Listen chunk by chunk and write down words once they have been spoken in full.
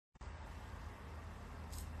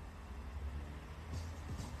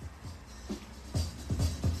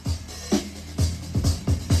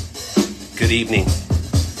Good evening.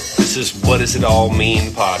 This is What Does It All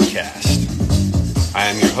Mean podcast. I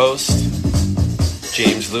am your host,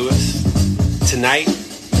 James Lewis. Tonight,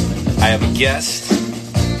 I have a guest,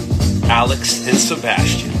 Alex and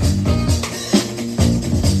Sebastian.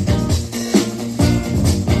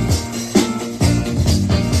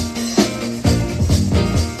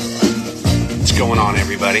 What's going on,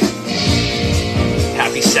 everybody?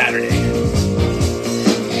 Happy Saturday.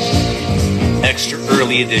 Extra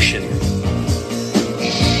early edition.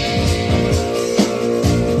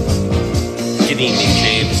 Good evening,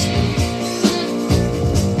 James.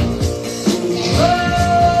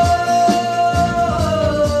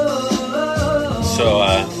 So,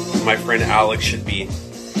 my friend Alex should be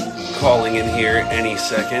calling in here any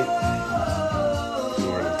second.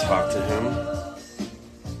 We're going to talk to him.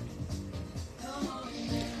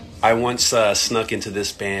 I once snuck into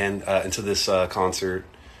this band, into this concert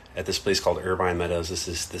at this place called Irvine Meadows. This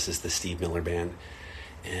is the Steve Miller Band.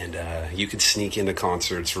 And you could sneak into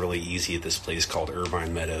concerts really easy at this place called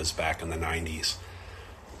Irvine Meadows back in the 90s.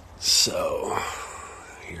 So,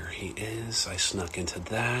 here he is. I snuck into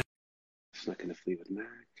that. Snuck into Fleetwood Mac.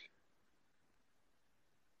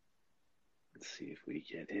 Let's see if we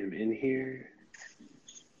get him in here.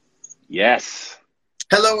 Yes.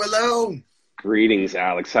 Hello. Greetings,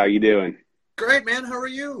 Alex. How you doing? Great, man. How are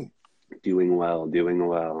you? Doing well.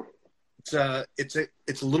 It's a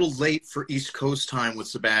little late for East Coast time with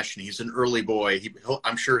Sebastian. He's an early boy.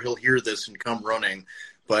 I'm sure he'll hear this and come running.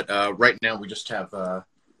 But right now we just have a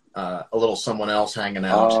little someone else hanging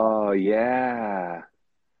out. Oh yeah.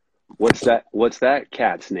 What's that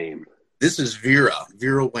cat's name? This is Vera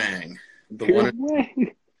Wang.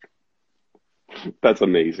 Wang. That's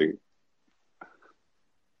amazing.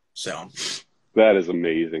 So. That is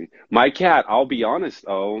amazing. My cat, I'll be honest.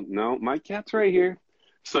 Oh, no, my cat's right here.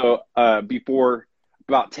 So before,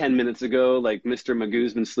 about 10 minutes ago, like Mr.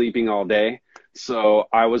 Magoo's been sleeping all day. So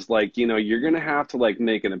I was like, you're going to have to like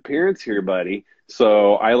make an appearance here, buddy.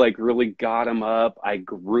 So I like really got him up. I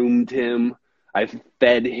groomed him. I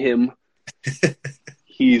fed him.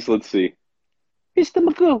 Let's see. Mr.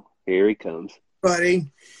 Magoo. Here he comes.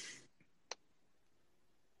 Buddy.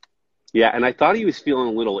 Yeah, and I thought he was feeling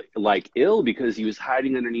a little like ill because he was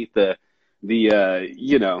hiding underneath the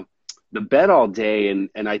bed all day, and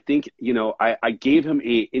I think I gave him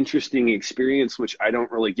a interesting experience, which I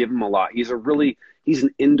don't really give him a lot. He's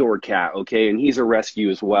an indoor cat, okay, and he's a rescue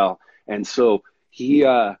as well, and so he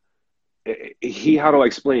how do I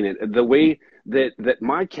explain it? The way that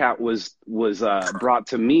my cat was brought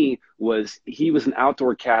to me was he was an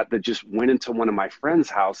outdoor cat that just went into one of my friends'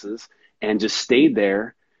 houses and just stayed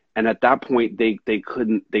there. And at that point, they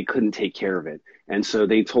couldn't take care of it, and so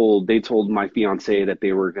they told my fiance that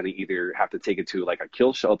they were going to either have to take it to like a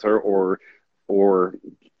kill shelter or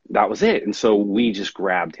that was it. And so we just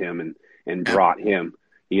grabbed him and brought him.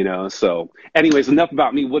 So anyways, enough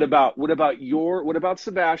about me. What about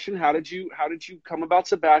Sebastian? How did you come about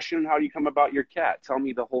Sebastian? How do you come about your cat? Tell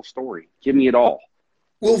me the whole story. Give me it all.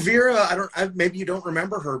 Well, Vera, maybe you don't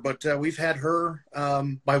remember her, but we've had her.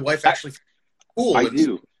 My wife actually. Cool.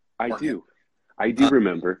 I do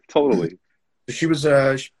remember totally. She was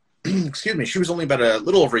excuse me. She was only about a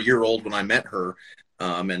little over a year old when I met her,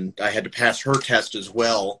 and I had to pass her test as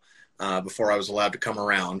well before I was allowed to come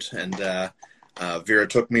around. And Vera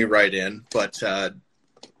took me right in. But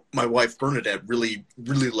my wife Bernadette really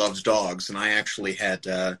loves dogs, and I actually had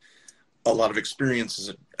a lot of experience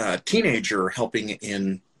as a teenager helping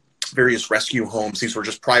in various rescue homes. These were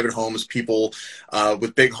just private homes. People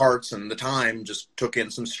with big hearts and the time just took in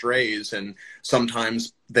some strays, and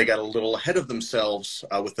sometimes they got a little ahead of themselves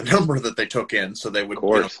with the number that they took in. So they would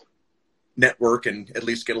network and at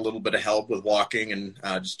least get a little bit of help with walking and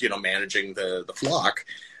just managing the flock.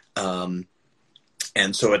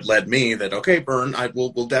 And so it led me that, okay, Bern,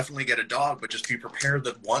 we'll definitely get a dog, but just be prepared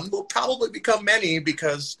that one will probably become many,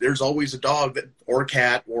 because there's always a dog or a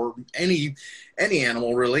cat or any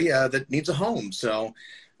animal really that needs a home. So,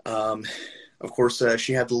 of course,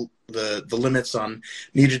 she had the limits on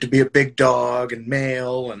needed to be a big dog and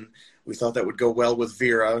male, and we thought that would go well with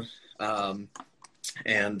Vera.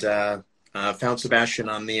 And found Sebastian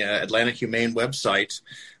on the Atlanta Humane website.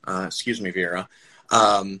 Excuse me, Vera.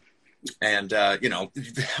 And,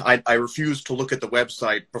 I refused to look at the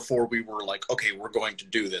website before we were like, okay, we're going to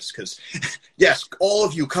do this. Because, yes, all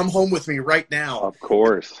of you come home with me right now. Of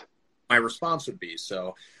course. My response would be,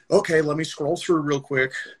 so, okay, let me scroll through real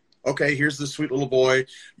quick. Okay, here's this sweet little boy.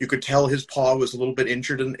 You could tell his paw was a little bit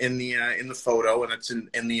injured in the photo, and it's in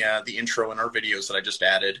the intro in our videos that I just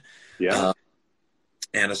added. Yeah.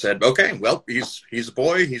 And I said, okay, well, he's a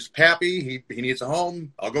boy. He's happy. He needs a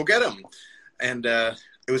home. I'll go get him. And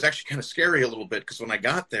it was actually kind of scary a little bit because when I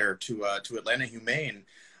got there to Atlanta Humane,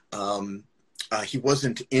 he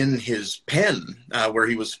wasn't in his pen where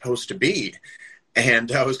he was supposed to be.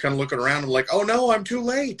 And I was kind of looking around and like, oh no, I'm too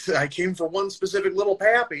late. I came for one specific little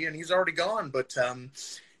pappy and he's already gone. But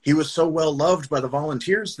he was so well loved by the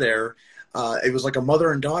volunteers there. It was like a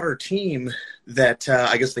mother and daughter team that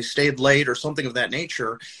I guess they stayed late or something of that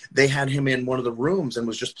nature. They had him in one of the rooms and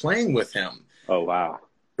was just playing with him. Oh, wow.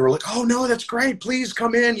 They were like, oh no, that's great. Please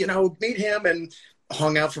come in, meet him. And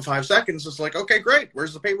hung out for 5 seconds. It's like, okay, great.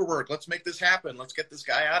 Where's the paperwork? Let's make this happen. Let's get this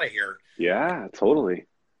guy out of here. Yeah, totally.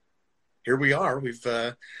 Here we are. We've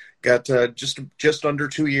got just under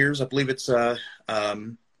 2 years. I believe it's March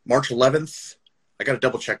 11th. I got to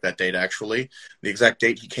double check that date, actually, the exact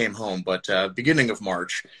date he came home. But beginning of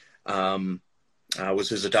March was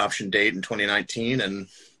his adoption date in 2019. And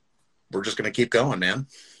we're just going to keep going, man.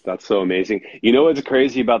 That's so amazing. You know what's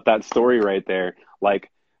crazy about that story right there? Like,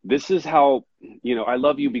 this is how, I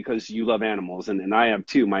love you because you love animals, and I have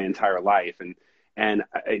too my entire life. And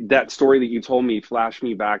that story that you told me flashed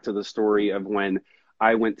me back to the story of when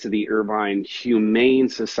I went to the Irvine Humane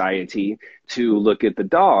Society to look at the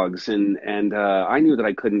dogs. And I knew that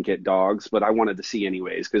I couldn't get dogs, but I wanted to see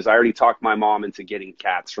anyways, because I already talked my mom into getting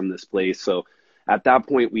cats from this place. So at that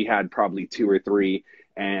point, we had probably 2 or 3,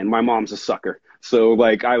 and my mom's a sucker. So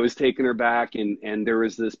like I was taking her back and there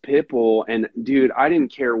was this pit bull, and dude, I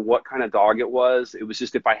didn't care what kind of dog it was. It was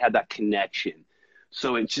just if I had that connection.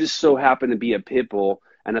 So it just so happened to be a pit bull.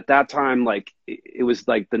 And at that time, like it was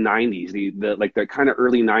like the 90s, the kind of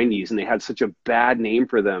early 90s, and they had such a bad name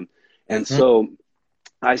for them. And so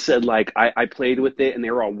I said, like, I played with it, and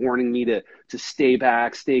they were all warning me to stay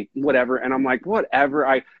back, stay whatever. And I'm like, whatever.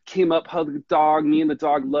 I came up, hugged the dog. Me and the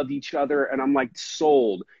dog loved each other. And I'm like,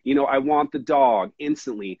 sold. I want the dog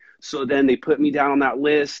instantly. So then they put me down on that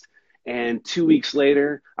list. And 2 weeks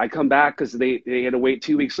later, I come back because they had to wait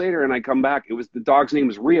 2 weeks later. And I come back. The dog's name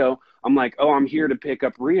was Rio. I'm like, oh, I'm here to pick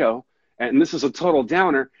up Rio. And this is a total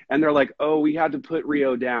downer. And they're like, oh, we had to put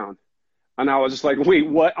Rio down. And I was just like, wait,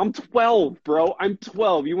 what? I'm 12, bro. I'm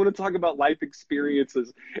 12. You want to talk about life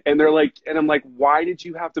experiences? And they're like, and I'm like, why did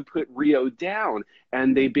you have to put Rio down?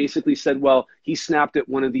 And they basically said, well, he snapped at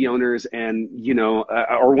one of the owners and,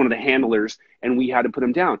 or one of the handlers, and we had to put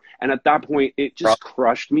him down. And at that point, it just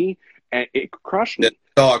crushed me. And it crushed me.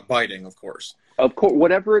 Dog biting, of course. Of course,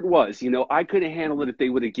 whatever it was, I couldn't handle it if they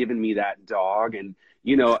would have given me that dog. And,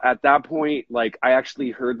 at that point, like I actually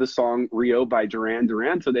heard the song Rio by Duran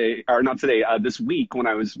Duran this week when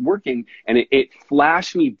I was working, and it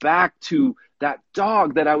flashed me back to that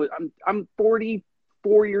dog that I'm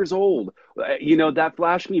 44 years old. That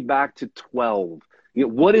flashed me back to 12.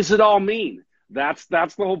 What does it all mean? That's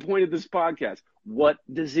the whole point of this podcast. What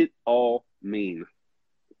does it all mean?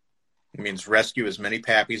 It means rescue as many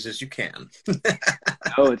pappies as you can.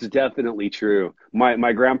 Oh, it's definitely true.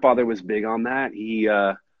 My grandfather was big on that.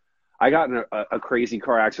 I got in a crazy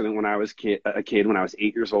car accident when I was a kid when I was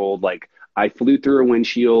 8 years old. Like I flew through a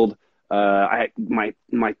windshield. My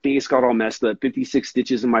face got all messed up, 56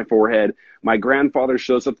 stitches in my forehead. My grandfather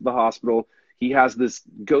shows up to the hospital. He has this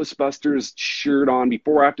Ghostbusters shirt on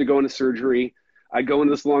before I have to go into surgery. I go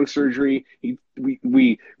into this long surgery.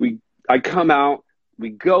 I come out. We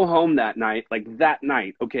go home that night,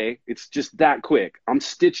 okay? It's just that quick. I'm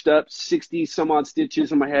stitched up, 60 some odd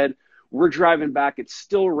stitches in my head. We're driving back. It's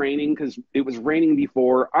still raining because it was raining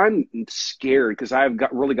before. I'm scared because I've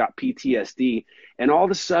really got PTSD. And all of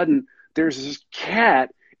a sudden, there's this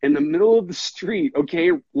cat in the middle of the street,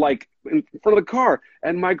 okay, like in front of the car.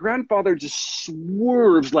 And my grandfather just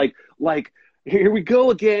swerves like, here we go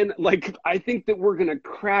again. Like, I think that we're going to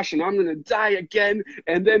crash and I'm going to die again.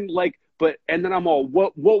 And then and then I'm all,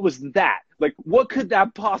 what was that? Like, what could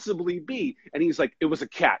that possibly be? And he's like, it was a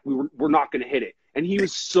cat. We're not going to hit it. And he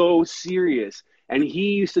was so serious. And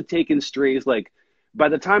he used to take in strays. Like, by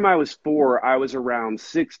the time I was 4, I was around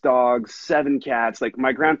 6 dogs, 7 cats. Like,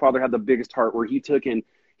 my grandfather had the biggest heart where he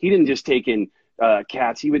didn't just take in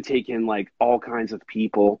cats. He would take in, like, all kinds of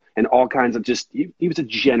people and all kinds of he was a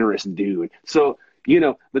generous dude. So,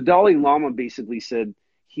 the Dalai Lama basically said,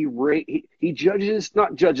 he judges,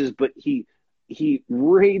 not judges, but he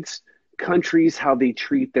rates countries how they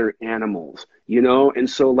treat their animals, and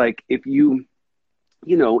so like if you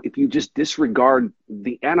just disregard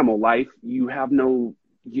the animal life, you have no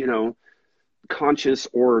conscious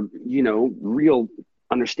or real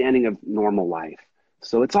understanding of normal life.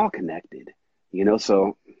 So it's all connected,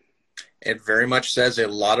 so it very much says a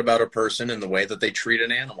lot about a person in the way that they treat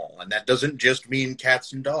an animal, and that doesn't just mean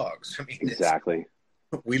cats and dogs. I mean, exactly.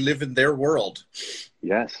 We live in their world.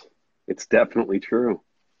 Yes, it's definitely true.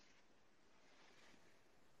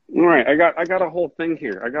 All right, I got a whole thing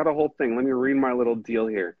here. I got a whole thing. Let me read my little deal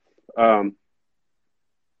here. Um,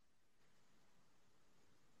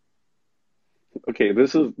 okay,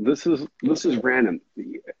 this is random.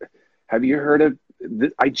 Have you heard of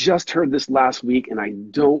I just heard this last week, and I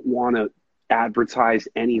don't want to advertise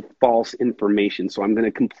any false information, so I'm going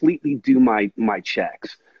to completely do my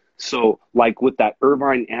checks. So, like with that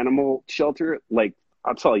Irvine Animal Shelter, like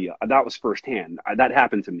I'll tell you, that was firsthand. That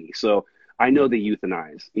happened to me, so I know they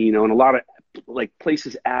euthanize. And a lot of like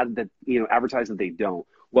places advertise that they don't.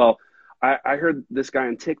 Well, I heard this guy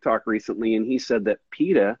on TikTok recently, and he said that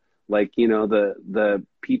PETA, like the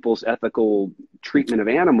people's ethical treatment of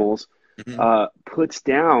animals, Hmm. puts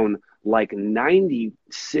down like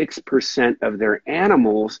 96% of their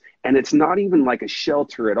animals, and it's not even like a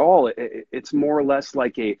shelter at all. It's more or less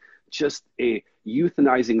like just a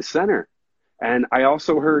euthanizing center. And I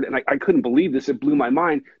also heard, and I couldn't believe this, it blew my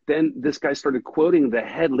mind. Then this guy started quoting the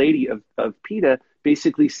head lady of PETA,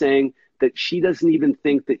 basically saying that she doesn't even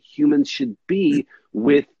think that humans should be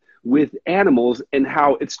with animals, and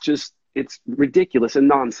how it's ridiculous and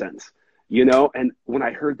nonsense. And when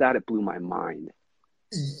I heard that, it blew my mind.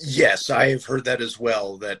 Yes, I've heard that as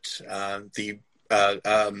well. That the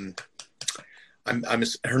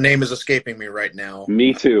her name is escaping me right now.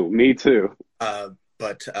 Me too. Me too.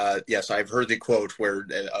 But yes, I've heard the quote where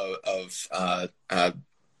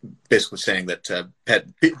basically saying that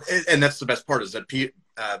and that's the best part, is that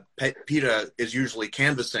PETA is usually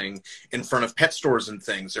canvassing in front of pet stores and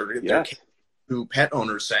things. They're Yes. to pet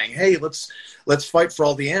owners saying, "Hey, let's fight for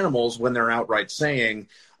all the animals," when they're outright saying,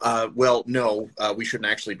 "Well, no, we shouldn't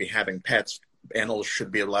actually be having pets. Animals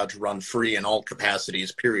should be allowed to run free in all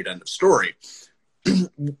capacities. Period. End of story."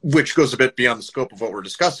 Which goes a bit beyond the scope of what we're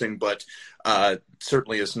discussing, but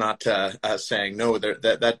certainly is not saying no,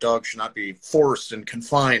 that dog should not be forced and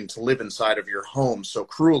confined to live inside of your home so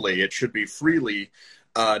cruelly. It should be freely,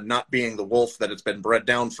 not being the wolf that it's been bred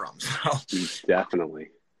down from.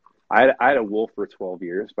 Definitely. I had a wolf for 12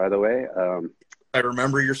 years, by the way. I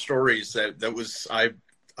remember your stories. That was I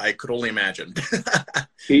could only imagine.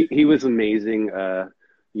 He was amazing.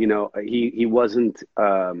 He wasn't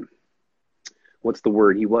what's the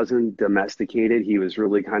word? He wasn't domesticated. He was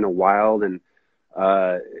really kind of wild, and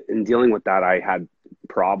in dealing with that, I had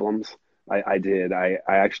problems. I did. I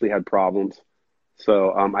actually had problems.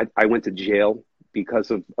 So I went to jail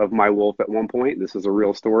because of my wolf at one point. This is a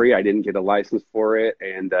real story. I didn't get a license for it,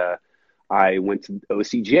 and I went to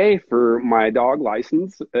OCJ for my dog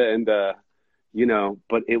license, and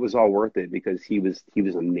but it was all worth it because he was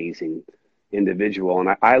an amazing individual,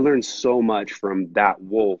 and I learned so much from that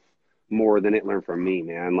wolf more than it learned from me,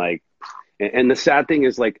 man. Like, and the sad thing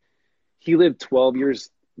is, like, he lived 12 years,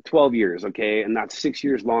 okay, and that's 6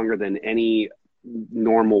 years longer than any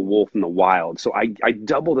normal wolf in the wild. So I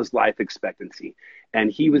doubled his life expectancy,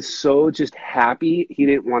 and he was so just happy he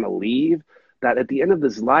didn't want to leave, that at the end of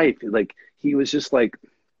his life, like, he was just like,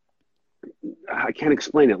 I can't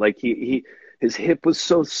explain it. Like, his hip was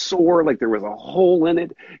so sore, like there was a hole in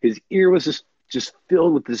it. His ear was just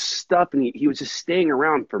filled with this stuff, and he was just staying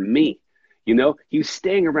around for me. He was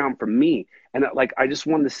staying around for me, and like I just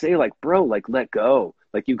wanted to say, like, bro, like, let go.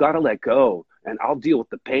 Like, you got to let go, and I'll deal with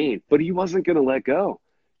the pain. But he wasn't going to let go.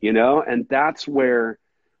 And that's where,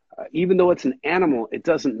 even though it's an animal, it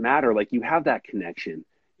doesn't matter. Like, you have that connection,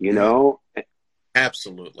 you Mhm. know,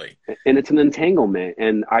 Absolutely. and it's an entanglement.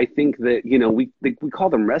 And I think that we call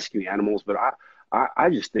them rescue animals, but I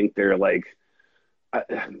just think they're like, I,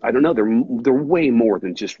 I don't know, they're way more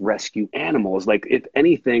than just rescue animals. Like, if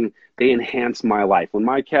anything, they enhance my life. When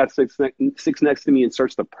my cat sits next to me and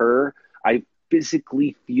starts to purr, I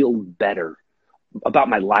physically feel better about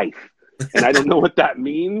my life. And I don't know what that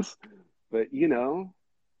means, but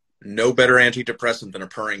No better antidepressant than a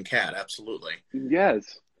purring cat. Absolutely.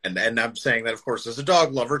 yes. And I'm saying that, of course, as a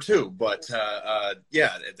dog lover too. But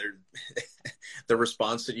yeah, the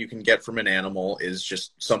response that you can get from an animal is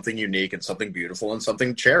just something unique and something beautiful and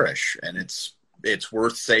something to cherish. And it's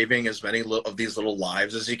worth saving as many of these little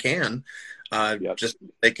lives as you can. Yep. Just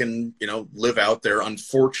they can live out their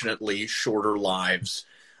unfortunately shorter lives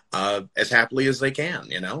as happily as they can.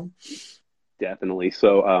 Definitely.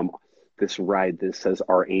 So, this ride, this says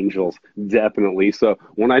our angels, definitely. So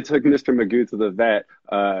when I took Mr. Magoo to the vet,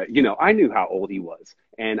 I knew how old he was,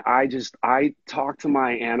 and I talk to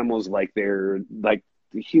my animals like they're like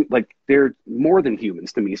they're more than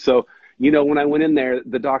humans to me. So, when I went in there,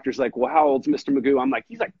 the doctor's like, "Well, how old's Mr. Magoo?" I'm like,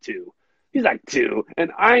 "He's like 2." He's like 2,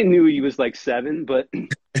 and I knew he was like 7, but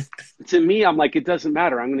to me, I'm like, it doesn't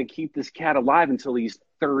matter. I'm going to keep this cat alive until he's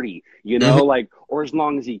 30, Hmm. like, or as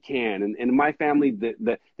long as he can. And in my family,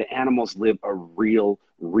 the animals live a real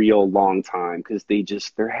long time because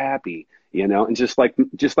they're happy, and just like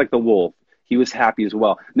the wolf, he was happy as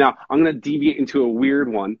well. Now, I'm going to deviate into a weird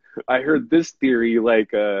one. I heard this theory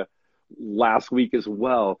like last week as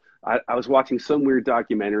well. I was watching some weird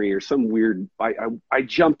documentary or some weird, I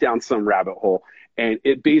jumped down some rabbit hole, and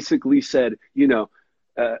it basically said,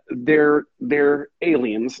 they're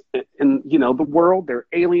aliens in the world. They're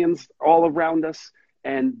aliens all around us,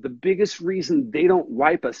 and the biggest reason they don't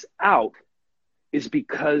wipe us out is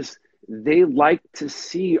because they like to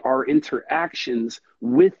see our interactions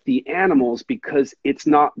with the animals because it's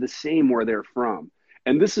not the same where they're from.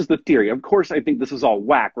 And this is the theory. Of course, I think this is all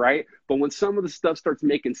whack, right? But when some of the stuff starts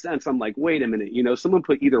making sense, I'm like, wait a minute, someone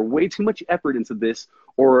put either way too much effort into this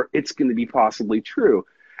or it's going to be possibly true.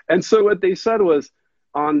 And so what they said was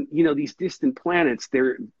on, these distant planets,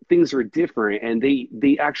 things are different and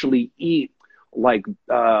they actually eat like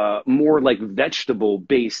more like vegetable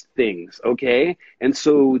based things, okay? And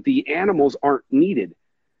so the animals aren't needed,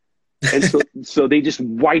 and so they just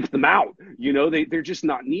wipe them out. They're just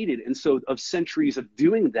not needed. And so of centuries of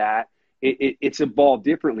doing that, it's evolved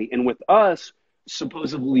differently. And with us,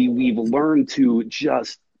 supposedly we've learned to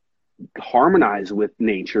just harmonize with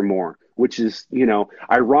nature more, which is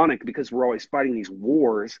ironic because we're always fighting these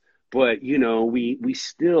wars. But we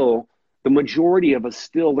still, the majority of us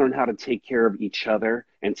still learn how to take care of each other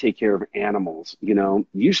and take care of animals,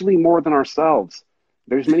 usually more than ourselves.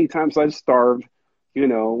 There's many times I've starved,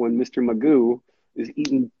 when Mr. Magoo is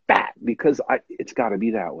eating fat because it's got to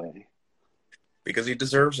be that way. Because he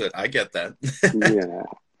deserves it. I get that. Yeah.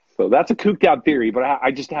 So that's a cooked out theory, but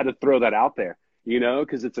I just had to throw that out there,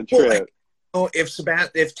 because it's a trip. Well,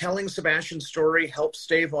 if telling Sebastian's story helps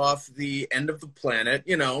stave off the end of the planet,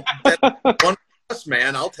 that's one plus,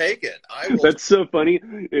 man. I'll take it. I will. That's so funny.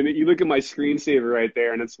 And you look at my screensaver right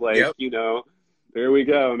there, and it's like, Yep. There we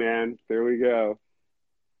go, man. There we go.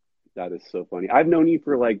 That is so funny. I've known you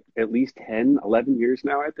for like at least 10, 11 years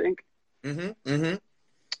now, I think. Mm-hmm. Mm-hmm.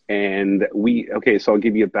 And so I'll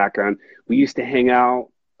give you a background. We used to hang out.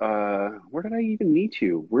 Where did I even meet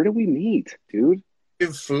you? Where did we meet, dude?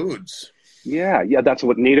 Native Foods. Yeah, that's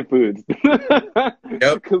what Native Foods.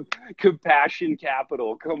 Yep. Compassion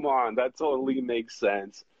capital. Come on, that totally makes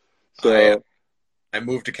sense. So I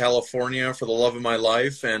moved to California for the love of my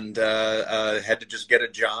life and had to just get a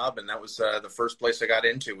job. And that was the first place I got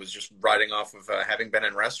into, was just riding off of having been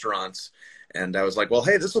in restaurants. And I was like, well,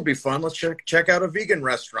 hey, this will be fun. Let's check out a vegan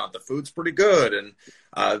restaurant. The food's pretty good. And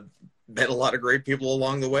met a lot of great people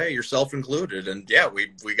along the way, yourself included. And yeah,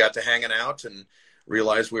 we got to hanging out and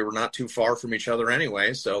realized we were not too far from each other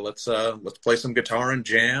anyway. So let's play some guitar and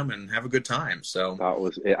jam and have a good time. So that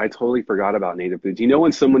was it. I totally forgot about Native Foods.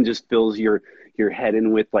 When someone just fills your head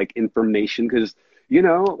in with like information, because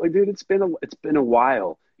like, dude, it's been a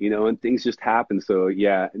while, and things just happen. So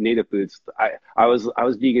yeah, Native Foods. I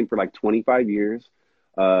was vegan for like 25 years.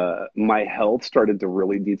 My health started to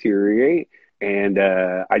really deteriorate, and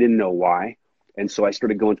I didn't know why. And so I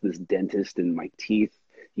started going to this dentist, and my teeth,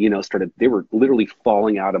 they were literally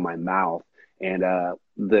falling out of my mouth. And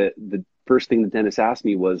the first thing the dentist asked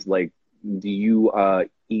me was like, do you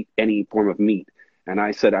eat any form of meat? And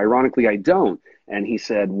I said, ironically, I don't. And he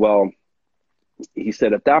said,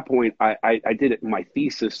 at that point, I did my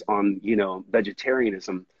thesis on,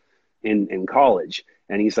 vegetarianism in college.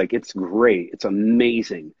 And he's like, it's great. It's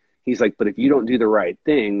amazing. He's like, but if you don't do the right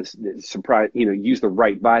things, use the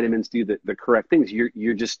right vitamins, do the correct things, you're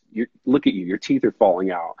look at you, your teeth are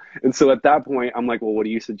falling out. And so at that point, I'm like, well, what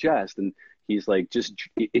do you suggest? And he's like, just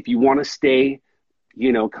if you want to stay,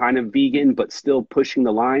 kind of vegan, but still pushing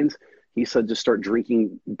the lines, he said, just start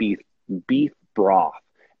drinking beef broth.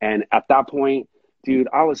 And at that point, dude,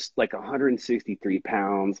 I was like 163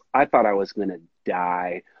 pounds. I thought I was going to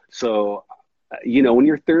die. So, when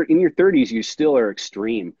you're in your 30s, you still are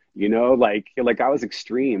extreme, like I was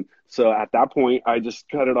extreme. So at that point, I just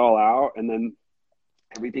cut it all out, and then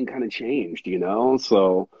everything kind of changed,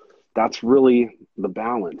 So that's really the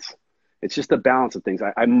balance. It's just the balance of things.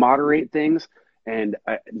 I moderate things, and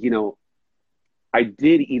I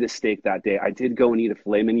did eat a steak that day. I did go and eat a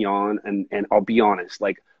filet mignon, and I'll be honest,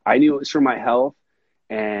 like I knew it was for my health,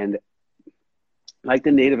 and like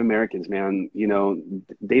the Native Americans, man,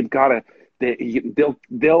 they've got to.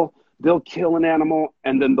 They'll kill an animal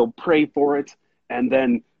and then they'll pray for it, and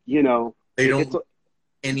then they don't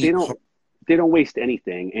they don't waste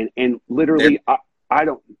anything, and literally I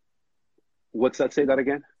don't. What's that? Say that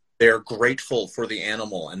again. they're grateful for the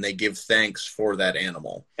animal and they give thanks for that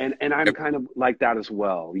animal. And I'm kind of like that as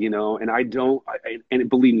well, you know, and I don't, and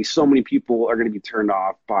believe me, so many people are going to be turned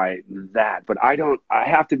off by that, but I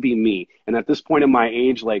have to be me. And at this point in my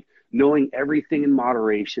age, like knowing everything in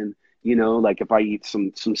moderation, you know, like if I eat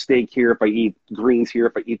some steak here, if I eat greens here,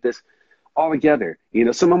 if I eat this all together, you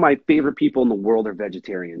know, some of my favorite people in the world are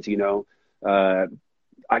vegetarians, you know,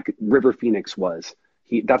 River Phoenix was.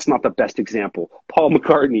 That's not the best example. Paul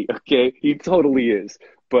McCartney, okay, he totally is.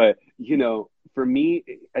 But you know, for me,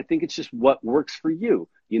 I think it's just what works for you.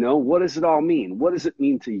 You know, what does it all mean? What does it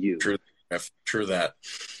mean to you? True that.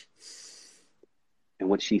 And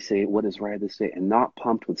what she say? What does Ryder say? And not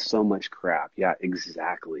pumped with so much crap. Yeah,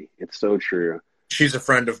 exactly. It's so true. She's a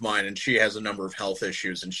friend of mine, and she has a number of health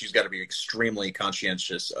issues, and she's got to be extremely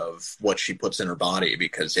conscientious of what she puts in her body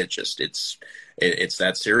because it's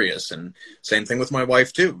that serious. And same thing with my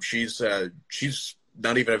wife too. She's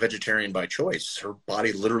not even a vegetarian by choice. Her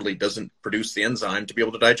body literally doesn't produce the enzyme to be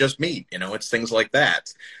able to digest meat. You know, it's things like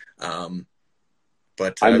that.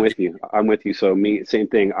 But I'm with you. So me, same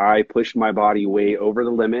thing. I pushed my body way over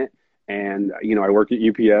the limit. And, you know, I work at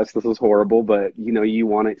UPS. This is horrible, but, you know, you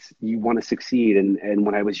want to succeed. And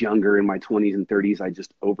when I was younger in my 20s and 30s, I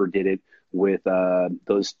just overdid it with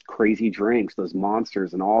those crazy drinks, those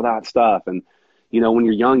monsters and all that stuff. And, you know, when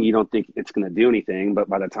you're young, you don't think it's going to do anything. But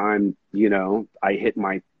by the time, you know, I hit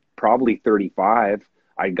my probably 35,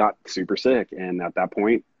 I got super sick. And at that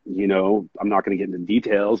point, you know, I'm not going to get into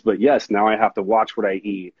details, but yes, now I have to watch what I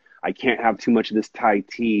eat. I can't have too much of this Thai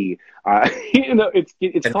tea. You know,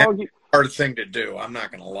 it's called hard thing to do. I'm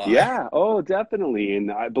not going to lie. Yeah. Oh, definitely.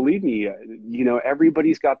 And believe me, you know,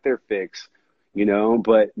 everybody's got their fix, you know,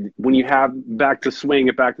 but when you have back to swing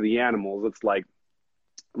it back to the animals, it's like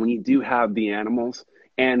when you do have the animals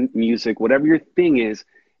and music, whatever your thing is,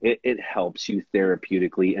 it helps you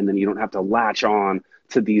therapeutically. And then you don't have to latch on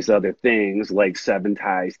to these other things like 7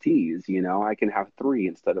 Thai teas. You know, I can have 3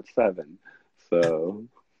 instead of 7. So.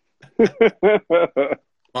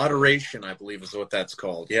 Moderation, I believe, is what that's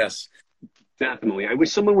called. Yes. Definitely. I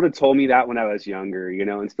wish someone would have told me that when I was younger, you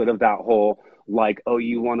know, instead of that whole, like, oh,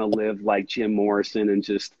 you want to live like Jim Morrison and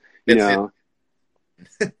just, you know.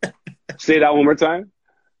 Say that one more time.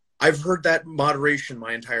 I've heard that moderation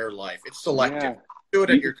my entire life. It's selective. Yeah. Do it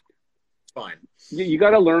at your fine. You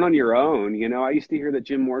got to learn on your own. You know, I used to hear that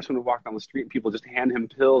Jim Morrison would walk down the street and people just hand him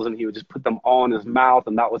pills and he would just put them all in his mouth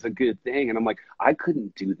and that was a good thing. And I'm like, I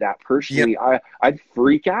couldn't do that personally. Yep. I'd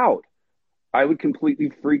freak out. I would completely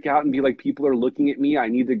freak out and be like, people are looking at me. I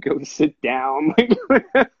need to go sit down.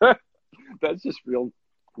 That's just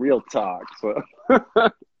real talk. So,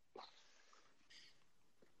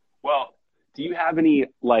 well, do you have any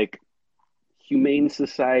like humane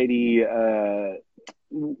society,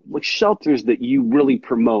 like shelters that you really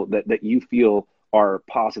promote that you feel are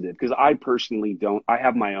positive? Because I personally don't. I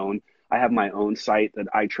have my own site that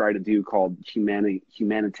I try to do called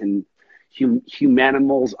Humanimals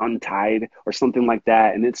Untied or something like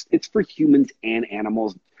that, and it's for humans and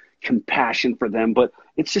animals, compassion for them, but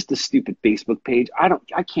it's just a stupid Facebook page.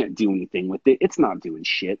 I can't do anything with it. It's not doing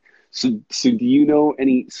shit. So do you know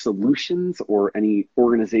any solutions or any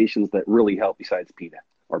organizations that really help besides PETA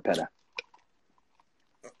or PETA?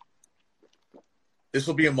 This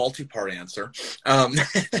will be a multi-part answer. On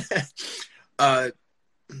the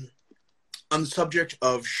subject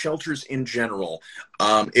of shelters in general,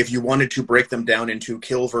 if you wanted to break them down into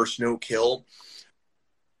kill versus no kill,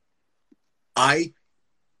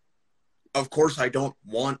 of course, I don't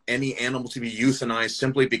want any animal to be euthanized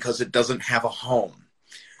simply because it doesn't have a home.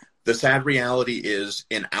 The sad reality is,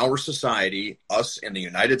 in our society, us in the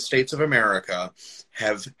United States of America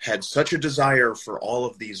have had such a desire for all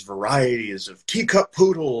of these varieties of teacup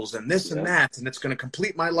poodles and this and that, and it's going to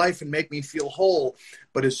complete my life and make me feel whole.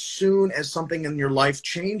 But as soon as something in your life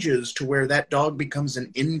changes to where that dog becomes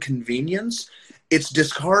an inconvenience, it's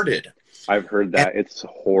discarded. I've heard that. And it's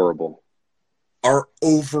horrible. Are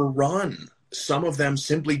overrun. Some of them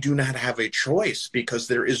simply do not have a choice because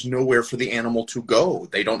there is nowhere for the animal to go.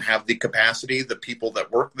 They don't have the capacity. The people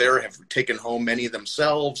that work there have taken home many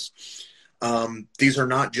themselves. These are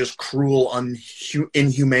not just cruel,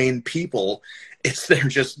 inhumane people.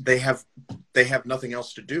 They have nothing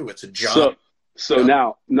else to do. It's a job. So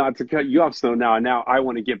now, not to cut you off. So now I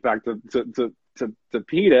want to get back to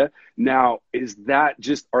PETA. Now,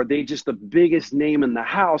 are they just the biggest name in the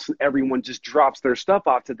house and everyone just drops their stuff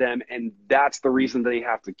off to them and that's the reason they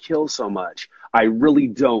have to kill so much? I really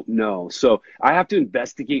don't know. So I have to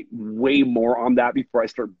investigate way more on that before I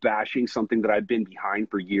start bashing something that I've been behind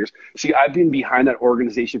for years. See, I've been behind that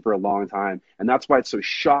organization for a long time, and that's why it's so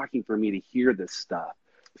shocking for me to hear this stuff.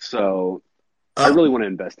 So I Uh, really want to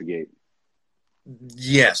investigate.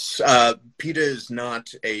 yes, PETA is not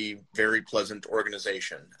a very pleasant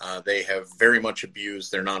organization. They have very much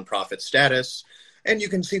abused their nonprofit status. And you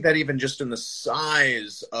can see that even just in the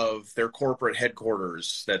size of their corporate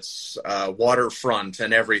headquarters, that's waterfront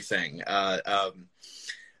and everything.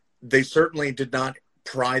 They certainly did not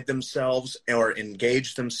pride themselves or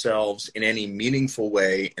engage themselves in any meaningful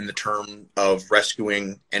way in the term of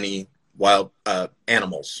rescuing any wild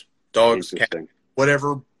animals, dogs, cats, Interesting.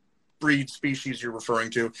 whatever breed species you're referring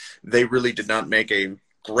to. They really did not make a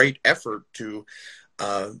great effort to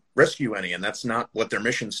rescue any, and that's not what their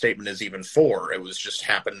mission statement is even for. It was just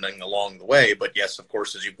happening along the way. But yes, of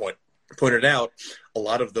course, as you pointed out, a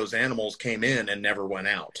lot of those animals came in and never went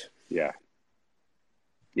out. Yeah.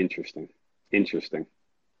 Interesting. Interesting.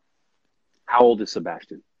 How old is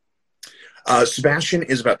Sebastian? Sebastian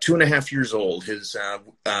is about 2.5 years old.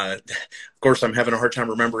 Of course, I'm having a hard time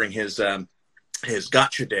remembering his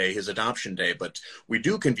gotcha day, his adoption day, but we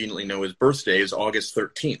do conveniently know his birthday is August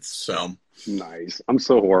 13th. So Nice. I'm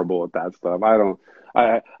so horrible with that stuff. I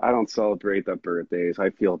don't celebrate the birthdays. I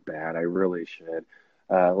feel bad. I really should.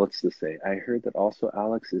 Let's just say I heard that also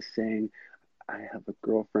Alex is saying I have a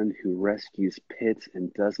girlfriend who rescues pits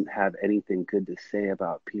and doesn't have anything good to say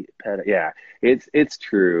about pet. Yeah, it's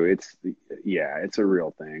true. It's a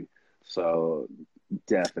real thing. So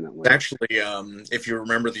definitely. actually, if you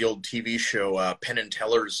remember the old TV show Penn and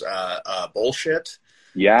Teller's Bullshit,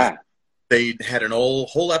 Yeah. they had an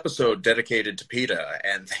whole episode dedicated to PETA,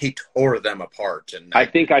 and they tore them apart. And I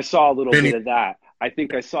think I saw a little many, bit of that. I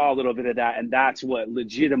think I saw a little bit of that, and that's what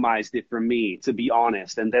legitimized it for me, to be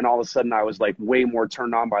honest. And then all of a sudden, I was like way more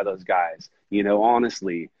turned on by those guys,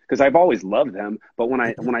 honestly, because I've always loved them. But when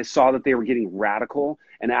I saw that they were getting radical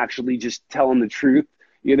and actually just telling the truth,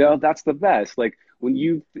 that's the best. Like when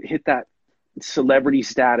you hit that celebrity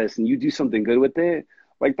status and you do something good with it,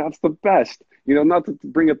 like that's the best. Not to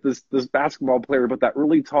bring up this basketball player, but that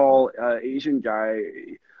really tall Asian guy.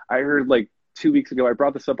 I heard like 2 weeks ago. I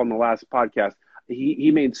brought this up on the last podcast.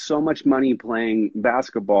 He made so much money playing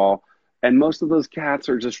basketball, and most of those cats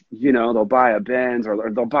are just they'll buy a Benz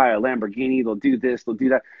or they'll buy a Lamborghini. They'll do this. They'll do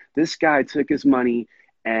that. This guy took his money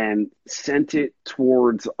and sent it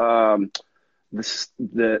towards the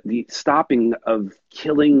stopping of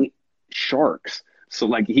killing sharks. So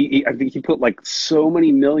like I think he put like so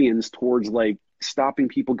many millions towards like stopping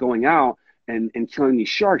people going out and killing these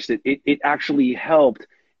sharks that it actually helped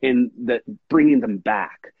in the bringing them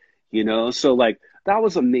back. So like that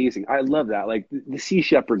was amazing. I love that. Like the Sea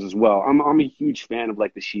Shepherds as well. I'm a huge fan of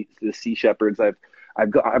like the Sea Shepherds.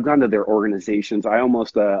 I've gone to their organizations. I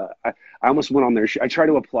almost went on their I tried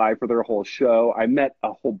to apply for their whole show. I met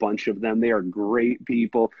a whole bunch of them. They are great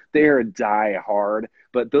people. They are die hard.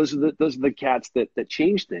 But those are the cats that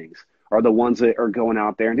change things, are the ones that are going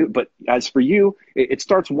out there and do it. But as for you, it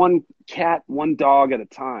starts one cat, one dog at a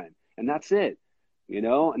time, and that's it.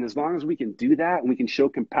 And as long as we can do that and we can show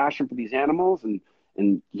compassion for these animals and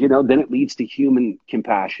then it leads to human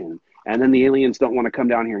compassion. And then the aliens don't want to come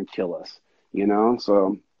down here and kill us,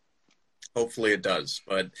 so hopefully it does.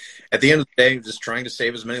 But at the end of the day, I'm just trying to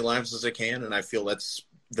save as many lives as I can, and I feel that's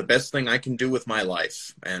the best thing I can do with my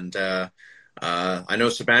life. And I know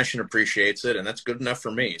Sebastian appreciates it, and that's good enough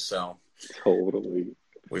for me. So totally.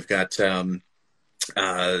 we've got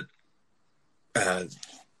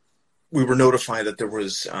we were notified that there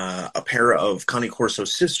was a pair of Connie Corso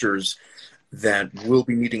sisters that will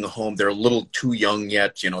be needing a home. They're a little too young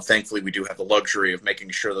yet. Thankfully, we do have the luxury of making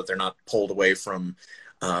sure that they're not pulled away from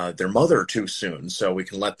their mother too soon, so we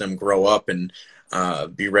can let them grow up and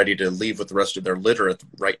be ready to leave with the rest of their litter at the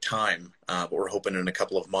right time. But we're hoping in a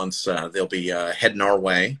couple of months they'll be heading our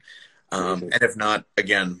way. And if not,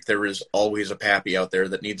 again, there is always a pappy out there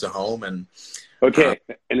that needs a home. And okay,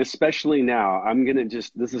 and especially now,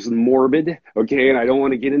 this is morbid, okay, and I don't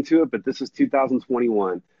want to get into it, but this is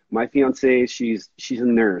 2021. My fiance, she's a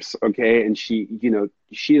nurse, okay, and she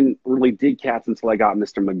didn't really dig cats until I got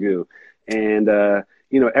Mr. Magoo. And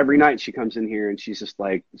every night she comes in here and she's just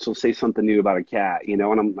like, she'll say something new about a cat, and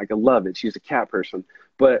I'm like, I love it. She's a cat person.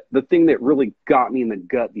 But the thing that really got me in the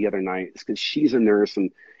gut the other night is because she's a nurse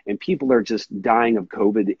and people are just dying of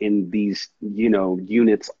COVID in these,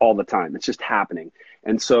 units all the time. It's just happening.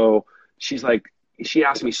 And so she's like, she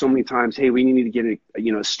asked me so many times, hey, we need to get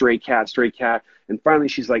a stray cat. And finally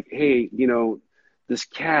she's like, hey, this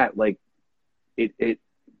cat, like it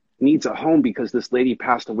needs a home because this lady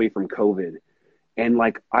passed away from COVID. And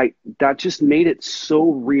like, that just made it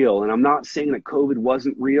so real. And I'm not saying that COVID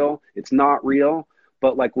wasn't real. It's not real.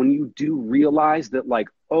 But like when you do realize that, like,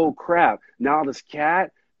 oh crap, now this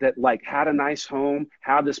cat, that like had a nice home,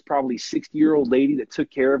 had this probably 60-year-old lady that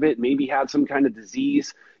took care of it, maybe had some kind of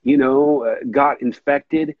disease, got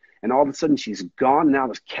infected, and all of a sudden she's gone. Now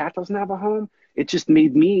this cat doesn't have a home. It just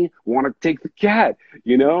made me want to take the cat,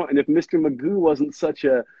 And if Mr. Magoo wasn't such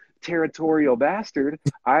a territorial bastard,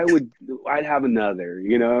 I'd have another,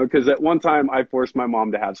 because at one time I forced my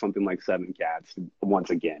mom to have something like 7 cats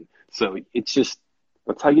once again. So it's just,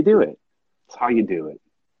 that's how you do it. It's how you do it.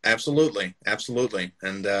 Absolutely.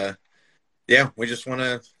 And yeah, we just want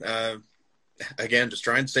to again just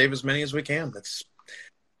try and save as many as we can. That's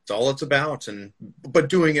all it's about. But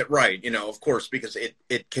doing it right, of course, because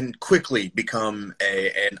it can quickly become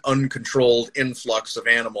an uncontrolled influx of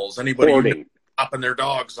animals. Anybody hoarding, chopping their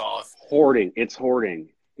dogs off. Hoarding. It's hoarding,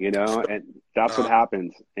 and that's what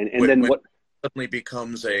happens. And then what suddenly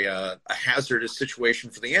becomes a hazardous situation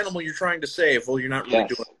for the animal you're trying to save. Well, you're not really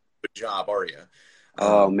doing a good job, are you?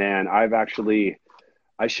 Oh man,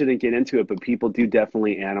 I shouldn't get into it, but people do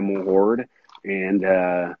definitely animal hoard, and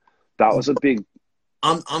that was a big.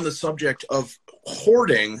 On the subject of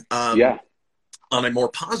hoarding, on a more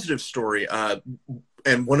positive story,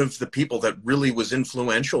 and one of the people that really was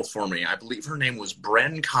influential for me, I believe her name was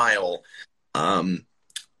Bren Kyle.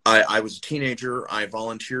 I was a teenager. I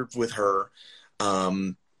volunteered with her.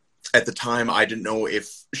 At the time, I didn't know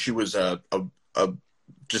if she was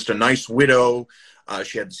just a nice widow.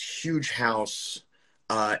 She had this huge house,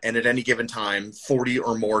 and at any given time, 40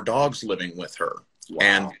 or more dogs living with her. Wow.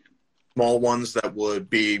 And small ones that would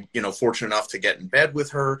be, fortunate enough to get in bed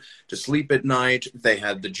with her, to sleep at night. They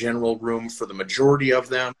had the general room for the majority of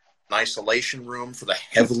them, an isolation room for the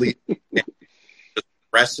heavily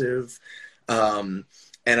aggressive. And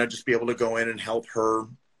I'd just be able to go in and help her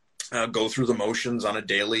go through the motions on a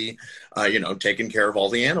daily, taking care of all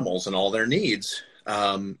the animals and all their needs.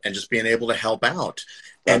 And just being able to help out.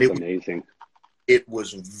 That's amazing. It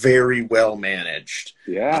was very well managed.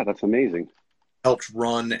 Yeah, that's amazing. Helped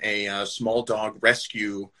run a small dog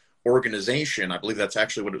rescue organization. I believe that's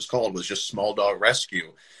actually what it was called, was just Small Dog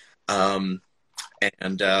Rescue. And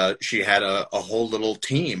she had a whole little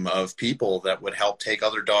team of people that would help take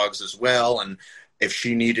other dogs as well. And if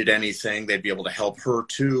she needed anything, they'd be able to help her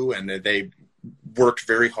too. And they worked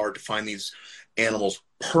very hard to find these animals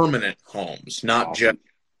permanent homes, not just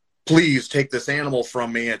please take this animal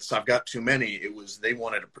from me. I've got too many. It was, they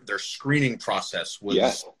wanted, their screening process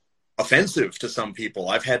was offensive to some people.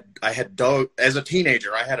 I had dog as a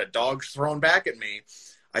teenager. I had a dog thrown back at me,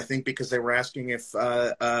 I think because they were asking if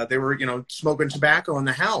they were, smoking tobacco in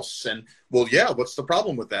the house. And well, yeah, what's the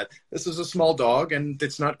problem with that? This is a small dog and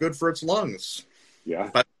it's not good for its lungs.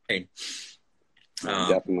 Yeah. But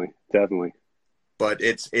definitely. But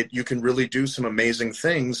you can really do some amazing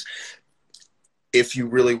things if you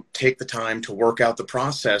really take the time to work out the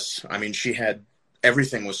process. I mean,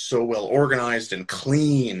 everything was so well organized and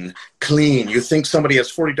clean. You think somebody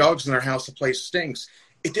has 40 dogs in their house, the place stinks.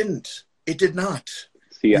 It didn't. It did not.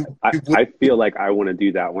 See, I feel like I want to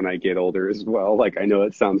do that when I get older as well. Like, I know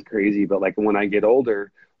it sounds crazy, but like when I get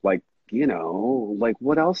older, like,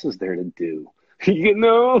 what else is there to do?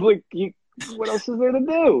 What else is there to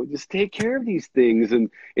do? Just take care of these things. And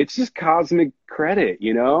it's just cosmic credit,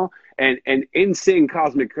 And in saying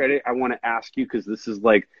cosmic credit, I want to ask you, because this is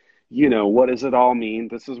like, what does it all mean?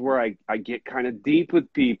 This is where I get kind of deep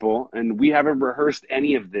with people, and we haven't rehearsed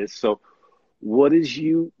any of this. So what does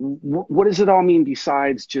it all mean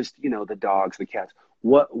besides just, the dogs, the cats?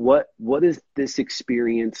 What does this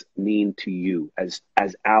experience mean to you as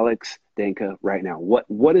Alex Danka right now?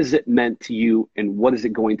 What is it meant to you, and what is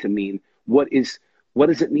it going to mean? What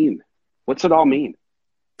does it mean? What's it all mean?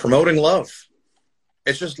 Promoting love.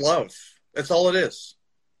 It's just love. That's all it is.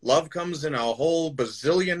 Love comes in a whole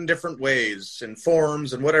bazillion different ways and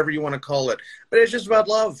forms and whatever you want to call it. But it's just about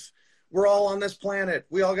love. We're all on this planet.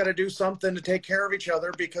 We all got to do something to take care of each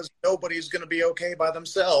other, because nobody's going to be okay by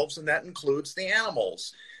themselves, and that includes the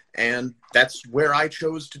animals. And that's where I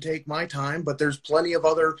chose to take my time. But there's plenty of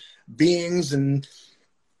other beings and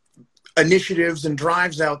initiatives and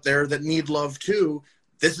drives out there that need love too.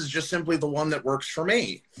 This is just simply the one that works for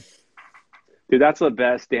me. Dude, that's the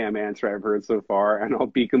best damn answer I've heard so far. And I'll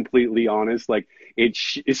be completely honest. Like,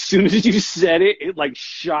 as soon as you said it, it like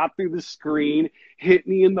shot through the screen, hit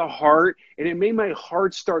me in the heart, and it made my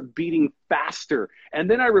heart start beating faster. And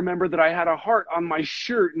then I remembered that I had a heart on my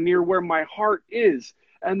shirt near where my heart is.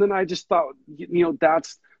 And then I just thought,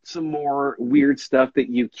 that's some more weird stuff that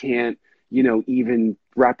you can't, even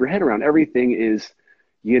wrap your head around. Everything is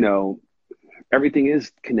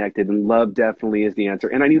connected, and love definitely is the answer.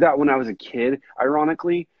 And I knew that when I was a kid,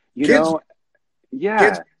 ironically, Kids, yeah.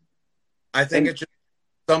 Kids, I think it's just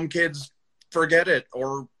some kids forget it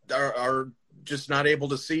or are just not able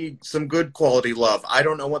to see some good quality love. I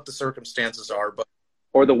don't know what the circumstances are, but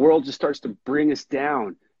or the world just starts to bring us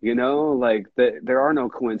down. Like there are no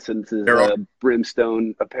coincidences. there are.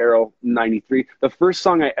 Brimstone Apparel 93. The first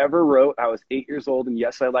song I ever wrote, I was 8 years old, and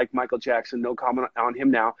yes, I like Michael Jackson. No comment on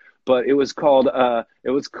him now, but it was called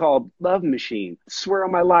Love Machine. Swear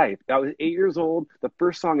on my life, I was 8 years old. The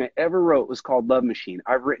first song I ever wrote was called Love Machine.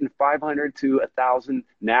 I've written 500 to 1,000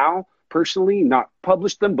 now, personally, not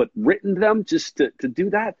published them, but written them just to do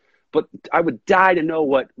that. But I would die to know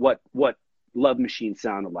what Love Machine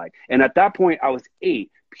sounded like. And at that point, I was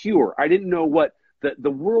 8, pure. I didn't know what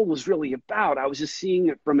the world was really about. I was just seeing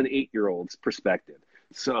it from an 8-year-old's perspective.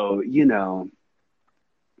 So,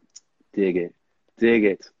 dig it. Dig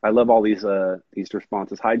it. I love all these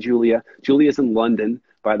responses. Hi, Julia. Julia's in London,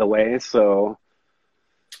 by the way. So,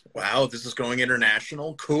 wow, this is going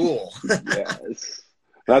international. Cool. yes.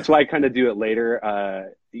 That's why I kind of do it later.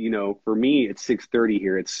 For me, it's 6:30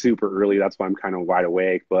 here. It's super early. That's why I'm kind of wide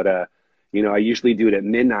awake. But, I usually do it at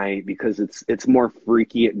midnight because it's more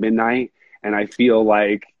freaky at midnight. And I feel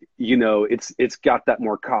like, it's got that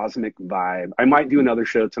more cosmic vibe. I might do another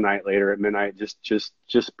show tonight later at midnight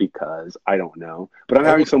just because. I don't know. But I'm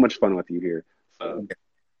having so much fun with you here. So.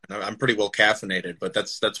 I'm pretty well caffeinated, but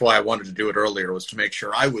that's why I wanted to do it earlier, was to make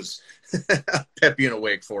sure I was peppy and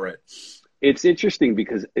awake for it. It's interesting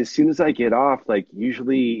because as soon as I get off, like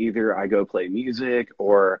usually either I go play music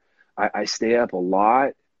or I stay up a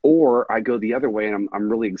lot, or I go the other way and I'm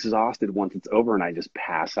really exhausted once it's over and I just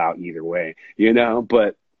pass out either way,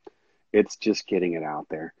 but it's just getting it out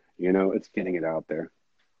there. It's getting it out there.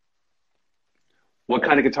 What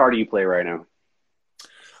kind of guitar do you play right now?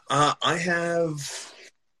 I have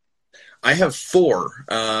 4.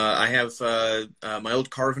 I have my old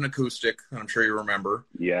Carvin acoustic. I'm sure you remember.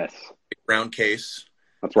 Yes. Round case.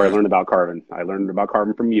 That's where I learned about Carvin. I learned about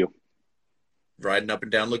Carvin from you. Riding up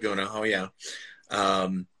and down Laguna. Oh, yeah.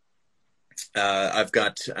 I've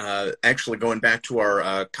got, actually going back to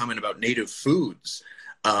our comment about native foods,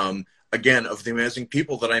 again, of the amazing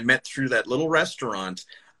people that I met through that little restaurant,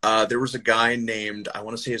 there was a guy named, I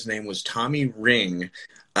want to say his name was Tommy Ring.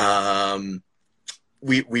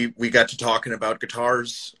 We got to talking about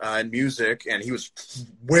guitars and music, and he was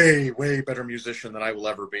way, way better musician than I will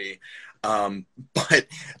ever be. But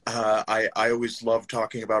I always loved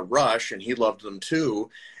talking about Rush, and he loved them too,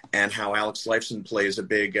 and how Alex Lifeson plays a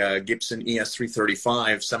big Gibson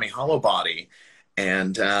ES335 semi-hollow body.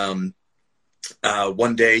 And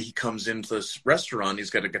one day he comes into this restaurant, he's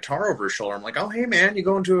got a guitar over his shoulder. I'm like, oh, hey, man, you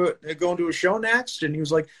going to a show next? And he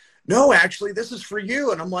was like, no, actually, this is for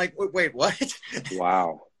you. And I'm like, wait, what?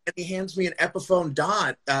 Wow. And he hands me an Epiphone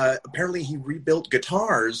Dot. Apparently, he rebuilt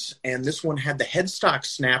guitars, and this one had the headstock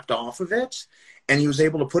snapped off of it, and he was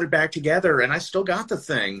able to put it back together, and I still got the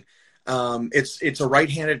thing. It's a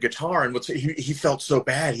right-handed guitar, and he felt so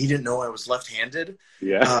bad. He didn't know I was left-handed.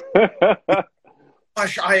 Yeah.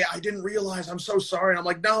 Gosh, I didn't realize. I'm so sorry. And I'm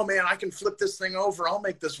like, no, man, I can flip this thing over. I'll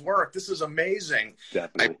make this work. This is amazing.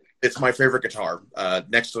 Definitely. It's my favorite guitar.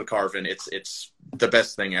 Next to the Carvin, it's the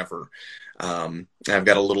best thing ever. I've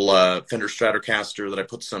got a little Fender Stratocaster that I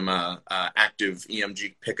put some active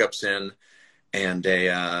EMG pickups in, and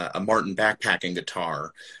a Martin backpacking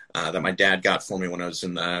guitar that my dad got for me when I was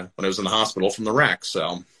in the hospital from the wreck.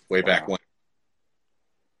 So way back when.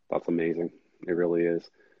 That's amazing. It really is.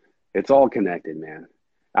 It's all connected, man.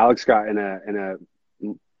 Alex got in a.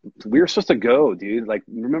 We were supposed to go, dude. Like,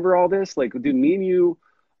 remember all this? Like, dude, me and you.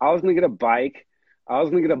 I was gonna get a bike.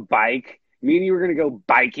 Me and you were gonna go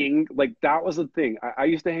biking. Like, that was the thing. I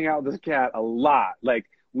used to hang out with this cat a lot. Like,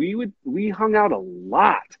 we hung out a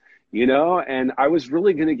lot, and I was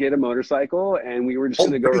really gonna get a motorcycle, and we were just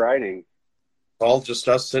gonna go riding. All just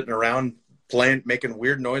us sitting around playing, making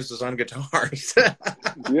weird noises on guitars.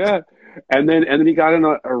 Yeah. And then he got in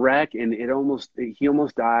a wreck, and he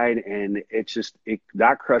almost died, and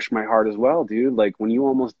that crushed my heart as well, dude. Like, when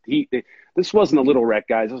this wasn't a little wreck,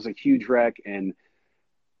 guys. It was a huge wreck, and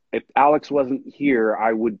if Alex wasn't here,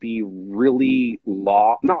 I would be really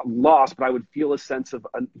not lost, but I would feel a sense of,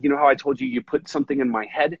 how I told you put something in my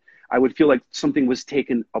head. I would feel like something was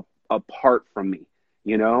taken apart from me,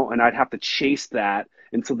 and I'd have to chase that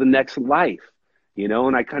until the next life.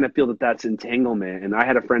 And I kind of feel that that's entanglement. And I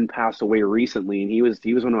had a friend pass away recently, and he was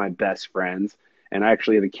one of my best friends. And I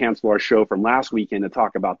actually had to cancel our show from last weekend to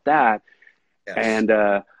talk about that. Yes. And,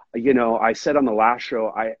 I said on the last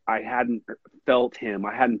show, I hadn't felt him.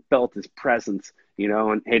 I hadn't felt his presence,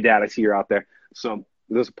 and hey, Dad, I see you're out there. So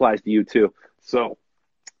this applies to you too. So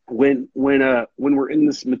when we're in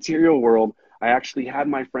this material world, I actually had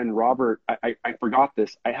my friend Robert, I forgot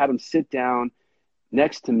this. I had him sit down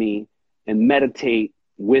next to me and meditate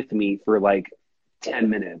with me for like 10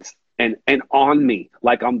 minutes and on me,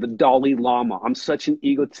 like I'm the Dalai Lama. I'm such an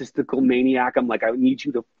egotistical maniac. I'm like, I need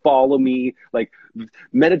you to follow me, like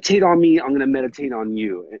meditate on me. I'm going to meditate on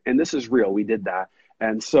you. And this is real. We did that.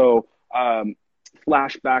 And so,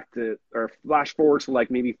 flash forward to like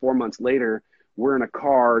maybe 4 months later, we're in a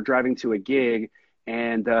car driving to a gig,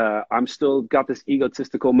 and I'm still got this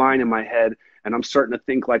egotistical mind in my head, and I'm starting to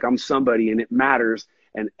think like I'm somebody and it matters.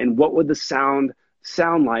 And what would the sound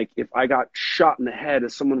like if I got shot in the head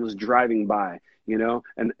as someone was driving by, you know?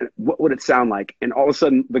 And what would it sound like? And all of a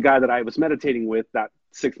sudden, the guy that I was meditating with that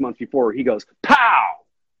 6 months before, he goes, "Pow!"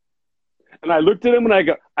 And I looked at him and I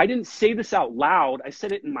go, I didn't say this out loud. I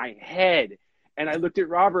said it in my head. And I looked at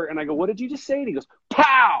Robert and I go, "What did you just say?" And he goes,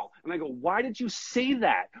 "Pow!" And I go, "Why did you say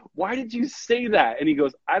that? Why did you say that?" And he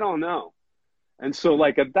goes, "I don't know." And so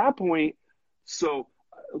like at that point, so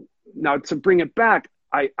now to bring it back,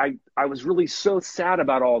 I was really so sad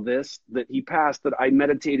about all this that he passed that I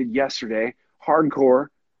meditated yesterday, hardcore,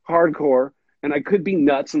 and I could be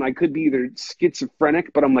nuts and I could be either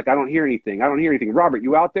schizophrenic, but I'm like, I don't hear anything. Robert,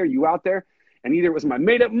 you out there? And either it was my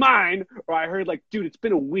made up mind or I heard like, dude, it's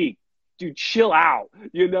been a week. Dude, chill out.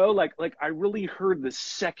 You know, like I really heard the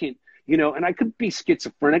second, you know, and I could be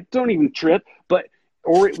schizophrenic. Don't even trip.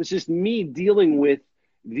 Or it was just me dealing with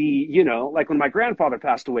the, you know, like when my grandfather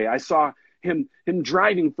passed away, I saw him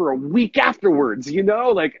driving for a week afterwards, you know,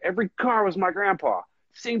 like every car was my grandpa.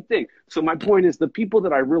 Same thing. So my point is the people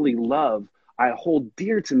that I really love, I hold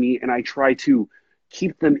dear to me, and I try to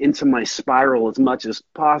keep them into my spiral as much as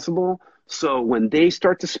possible. So when they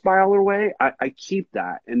start to spiral away, I keep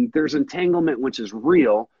that. And there's entanglement, which is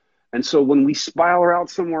real. And so when we spiral out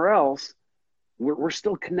somewhere else, we're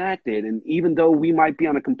still connected. And even though we might be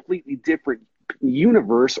on a completely different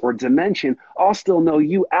universe or dimension, I'll still know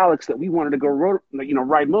you, Alex, that we wanted to go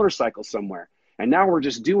ride motorcycles somewhere. And now we're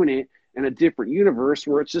just doing it in a different universe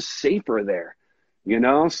where it's just safer there, you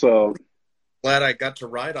know? So glad I got to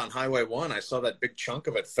ride on Highway 1. I saw that big chunk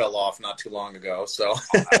of it fell off not too long ago. So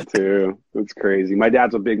too, it's crazy. My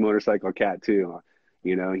dad's a big motorcycle cat too.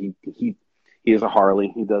 You know, he has a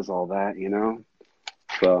Harley. He does all that, you know?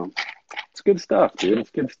 So it's good stuff, dude.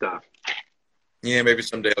 It's good stuff. Yeah, maybe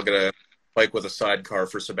someday I'll get a bike with a sidecar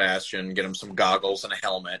for Sebastian, get him some goggles and a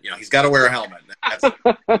helmet. You know, he's got to wear a helmet.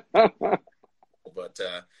 But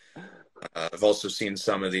I've also seen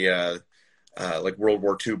some of the like World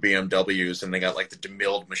War II BMWs, and they got like the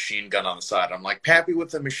DeMille machine gun on the side. I'm like, Pappy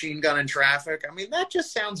with the machine gun in traffic? I mean, that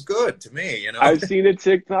just sounds good to me, you know? I've seen a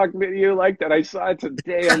TikTok video like that. I saw it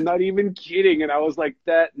today. I'm not even kidding. And I was like,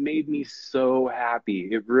 that made me so happy.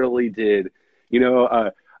 It really did. You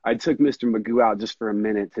know, I took Mr. Magoo out just for a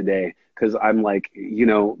minute today because I'm like, you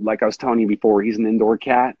know, like I was telling you before, he's an indoor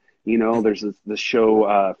cat. You know, there's this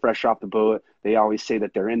show, Fresh Off the Boat. They always say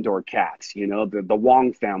that they're indoor cats. You know, the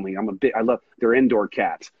Wong family. I love they're indoor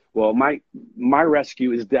cats. Well, my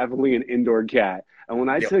rescue is definitely an indoor cat. And when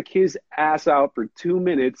I took his ass out for 2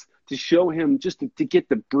 minutes to show him just to get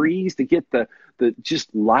the breeze, to get the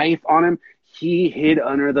just life on him, he hid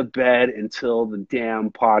under the bed until the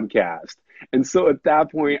damn podcast. And so at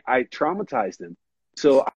that point, I traumatized him.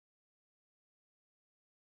 So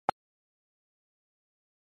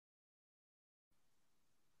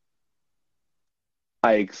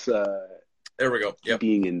likes there we go. Yep.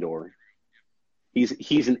 Being indoor.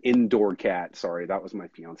 He's an indoor cat. Sorry, that was my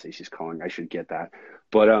fiance. She's calling. I should get that.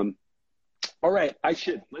 But all right,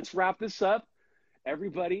 let's wrap this up.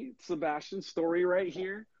 Everybody, Sebastian's story right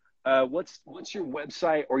here. What's your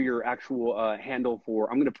website or your actual handle for?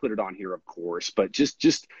 I'm going to put it on here, of course, but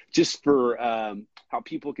just for how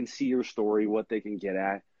people can see your story, what they can get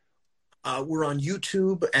at. We're on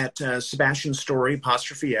YouTube at Sebastian Story,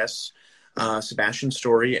 *S. Sebastian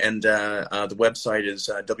Story, and the website is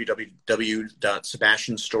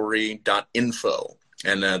www.sebastianstory.info,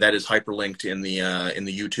 and that is hyperlinked in the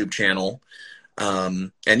YouTube channel.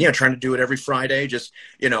 And yeah, trying to do it every Friday. Just,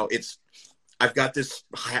 you know, I've got this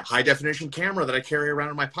high definition camera that I carry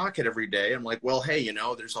around in my pocket every day. I'm like, well, hey, you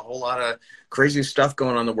know, there's a whole lot of crazy stuff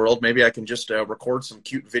going on in the world. Maybe I can just record some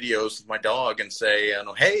cute videos with my dog and say, you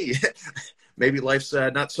know, hey, maybe life's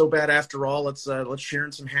not so bad after all. Let's share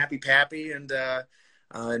in some happy pappy and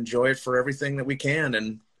enjoy it for everything that we can,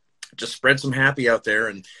 and just spread some happy out there.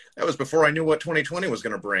 And that was before I knew what 2020 was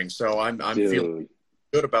going to bring. So I'm feeling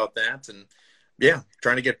good about that, and Yeah,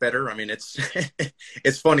 trying to get better. I mean, it's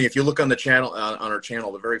it's funny if you look on the channel on our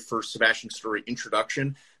channel, the very first Sebastian Story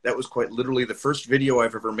introduction, that was quite literally the first video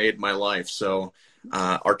I've ever made in my life. So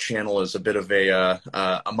our channel is a bit of a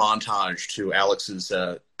montage to Alex's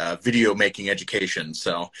video making education.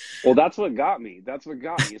 So, Well, that's what got me. That's what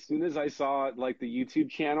got me. As soon as I saw like the YouTube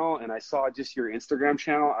channel and I saw just your Instagram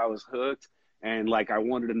channel, I was hooked. And like I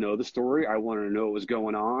wanted to know the story. I wanted to know what was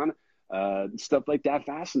going on. Stuff like that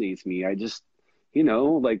fascinates me. I just,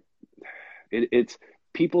 like it's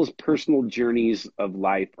people's personal journeys of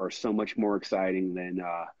life are so much more exciting than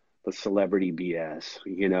the celebrity BS,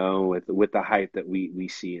 with the hype that we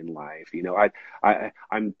see in life.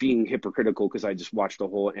 I'm being hypocritical because I just watched the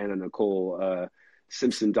whole Anna Nicole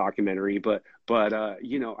Simpson documentary, but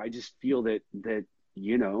I just feel that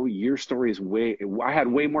your story is I had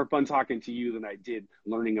way more fun talking to you than I did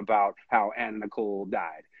learning about how Anna Nicole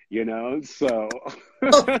died, so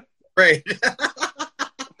great.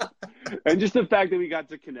 and just the fact that we got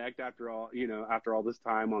to connect after all this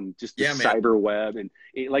time on just the cyber web. And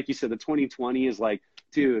like you said, the 2020 is like,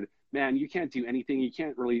 dude, man, you can't do anything. You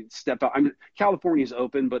can't really step out. California's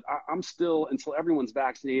open, but I'm still, until everyone's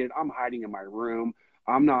vaccinated, I'm hiding in my room.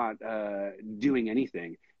 I'm not doing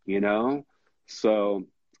anything, So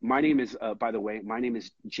my name is, by the way, my name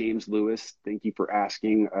is James Lewis. Thank you for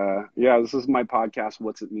asking. This is my podcast.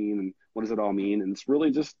 What's it mean? And what does it all mean? And it's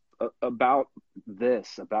really just about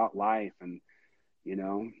about life and,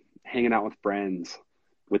 hanging out with friends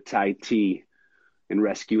with Thai tea and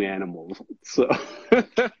rescue animals. So,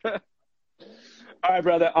 all right,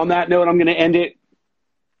 brother, on that note, I'm going to end it.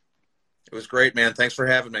 It was great, man. Thanks for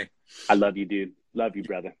having me. I love you, dude. Love you,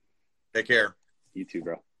 brother. Take care. You too,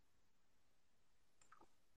 bro.